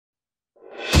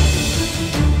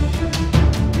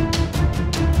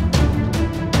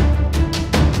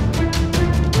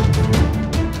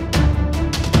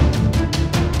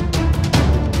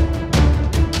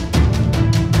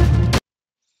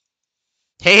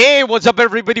Hey, what's up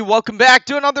everybody? Welcome back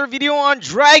to another video on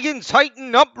Dragon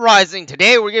Titan Uprising.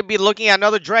 Today we're going to be looking at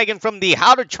another dragon from the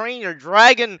How to Train Your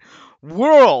Dragon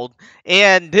world.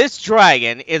 And this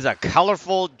dragon is a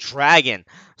colorful dragon.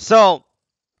 So,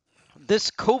 this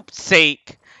Cope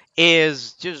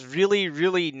is just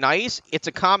really nice. It's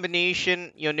a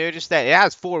combination. You'll notice that it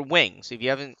has 4 wings. If you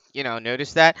haven't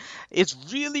noticed that, it's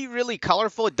really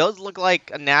colorful. It does look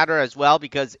like a natter as well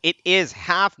because it is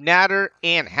half natter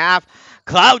and half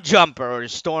cloud jumper, or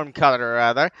storm cutter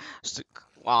rather.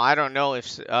 Well, I don't know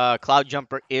if cloud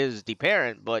jumper is the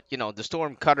parent, but the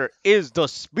storm cutter is the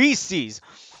species.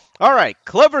 All right,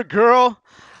 clever girl.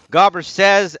 Gobber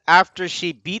says after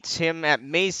she beats him at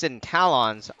Mace and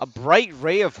Talons, a bright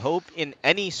ray of hope in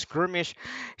any skirmish.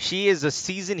 She is a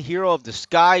seasoned hero of the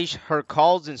skies. Her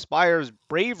calls inspires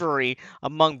bravery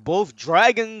among both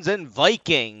dragons and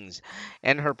Vikings,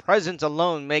 and her presence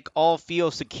alone make all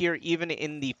feel secure even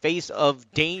in the face of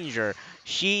danger.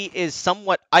 She is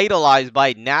somewhat idolized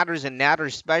by natters and natter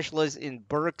specialists in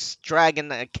Burke's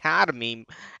Dragon Academy.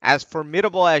 As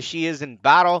formidable as she is in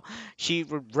battle, she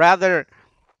would rather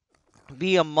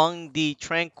be among the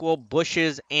tranquil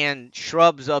bushes and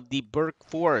shrubs of the Burke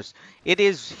Forest. It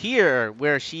is here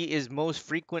where she is most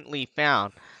frequently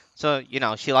found. So,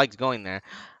 she likes going there.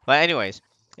 But anyways,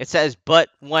 it says, but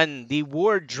when the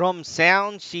war drum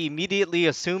sounds, she immediately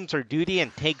assumes her duty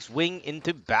and takes wing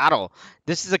into battle.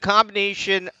 This is a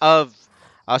combination of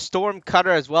a storm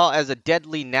cutter as well as a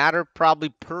deadly natter. Probably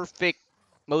perfect,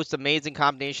 most amazing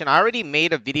combination. I already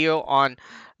made a video on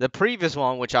the previous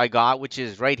one, which I got, which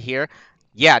is right here.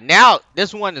 Yeah, now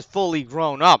this one is fully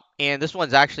grown up, and this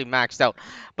one's actually maxed out.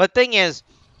 But thing is,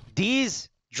 these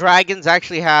dragons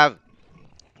actually have,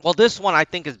 well, this one I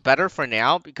think is better for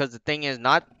now, because the thing is,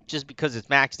 not just because it's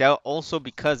maxed out, also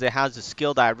because it has a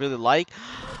skill that I really like.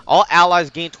 All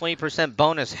allies gain 20%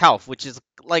 bonus health, which is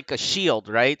like a shield,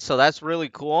 right? So that's really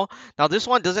cool. Now, this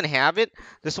one doesn't have it.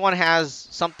 This one has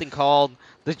something called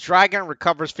the dragon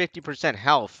recovers 50%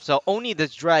 health. So only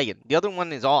this dragon. The other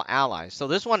one is all allies. So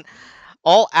this one,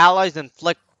 all allies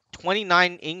inflict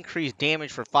 29 increased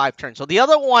damage for 5 turns. So the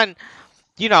other one,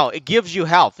 it gives you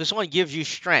health. This one gives you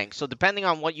strength. So depending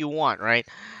on what you want, right?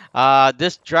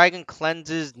 This dragon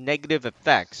cleanses negative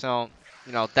effects. So,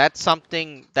 that's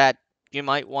something that you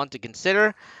might want to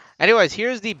consider. Anyways,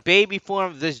 here's the baby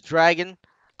form of this dragon.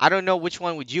 I don't know which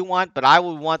one would you want, but I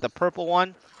would want the purple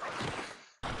one.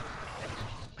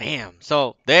 Bam.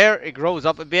 So there it grows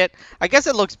up a bit. I guess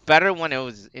it looks better when it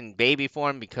was in baby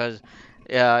form because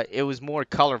it was more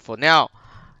colorful. Now,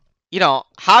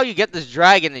 how you get this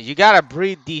dragon is you gotta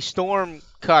breed the storm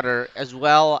cutter as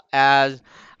well as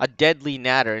a deadly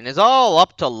natter, and it's all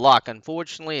up to luck.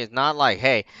 Unfortunately, it's not like,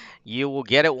 hey, you will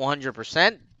get it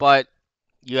 100%, but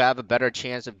you have a better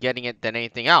chance of getting it than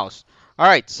anything else. All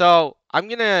right, so I'm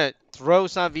gonna throw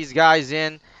some of these guys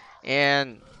in,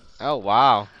 and oh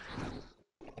wow.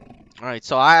 All right,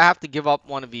 so I have to give up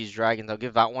one of these dragons. I'll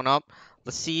give that one up.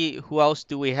 Let's see, who else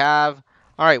do we have?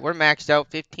 All right, we're maxed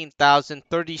out. 15,000,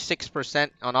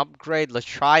 36% on upgrade. Let's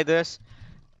try this.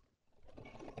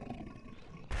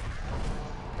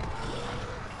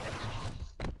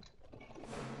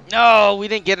 No, we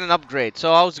didn't get an upgrade.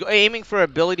 So I was aiming for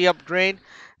ability upgrade.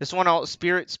 This one,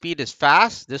 spirit speed is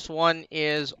fast. This one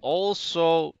is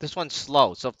also, this one's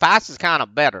slow. So fast is kind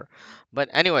of better. But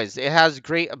anyways, it has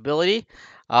great ability.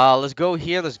 Let's go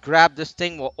here. Let's grab this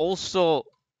thing. We'll also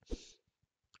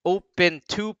open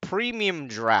 2 premium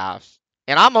drafts.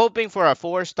 And I'm hoping for a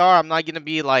 4-star. I'm not going to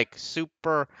be like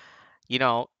super,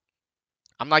 I'm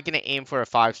not going to aim for a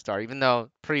 5-star, even though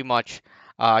pretty much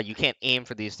you can't aim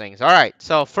for these things. All right,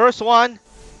 so first one,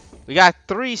 we got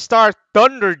 3-star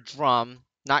Thunder Drum.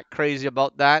 Not crazy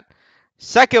about that.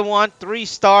 Second one,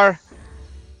 3-star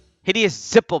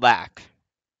Hideous Zippleback,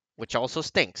 which also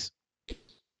stinks.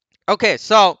 Okay,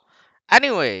 so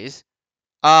anyways,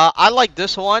 I like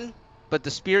this one, but the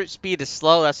spirit speed is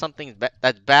slow. That's something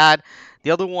that's bad.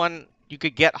 The other one, you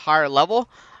could get higher level.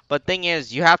 But thing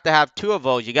is, you have to have 2 of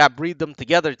those. You got to breed them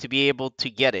together to be able to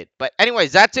get it. But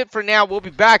anyways, that's it for now. We'll be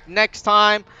back next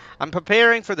time. I'm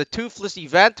preparing for the Toothless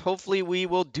event. Hopefully, we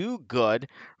will do good.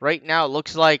 Right now, it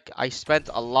looks like I spent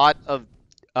a lot of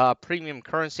premium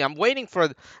currency. I'm waiting for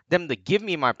them to give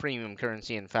me my premium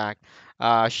currency, in fact.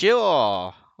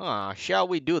 Sure. Shall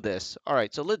we do this? All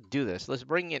right, so let's do this. Let's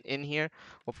bring it in here.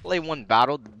 We'll play one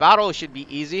battle. The battle should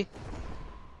be easy.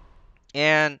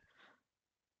 And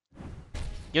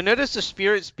you'll notice the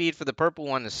spirit speed for the purple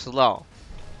one is slow.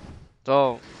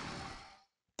 So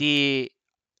the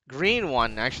green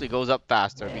one actually goes up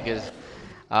faster because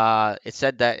it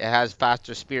said that it has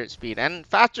faster spirit speed. And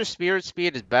faster spirit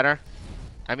speed is better.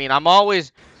 I mean, I'm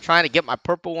always trying to get my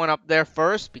purple one up there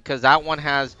first because that one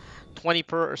has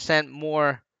 20%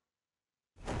 more.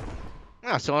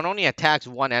 Yeah, so it only attacks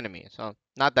one enemy, so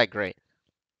not that great.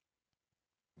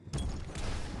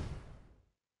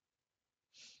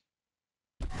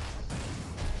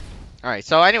 Alright,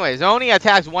 so anyways, it only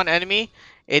attacks one enemy.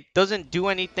 It doesn't do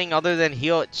anything other than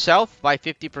heal itself by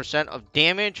 50% of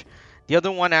damage. The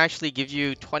other one actually gives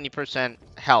you 20%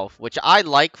 health, which I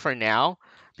like for now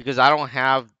because I don't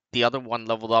have the other one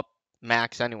leveled up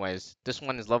max anyways. This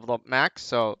one is leveled up max,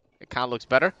 so it kind of looks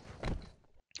better.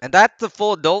 And that's the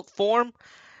full adult form.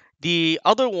 The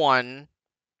other one,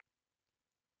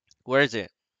 where is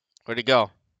it? Where'd it go?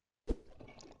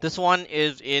 This one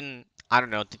is in, I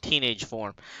don't know, the teenage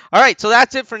form. Alright, so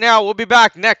that's it for now. We'll be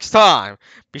back next time.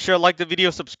 Be sure to like the video,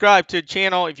 subscribe to the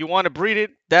channel. If you want to breed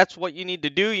it, that's what you need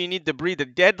to do. You need to breed the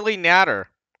Deadly Natter,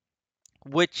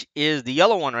 which is the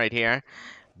yellow one right here,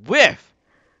 with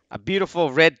a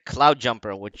beautiful red Cloud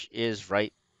Jumper, which is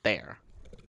right there.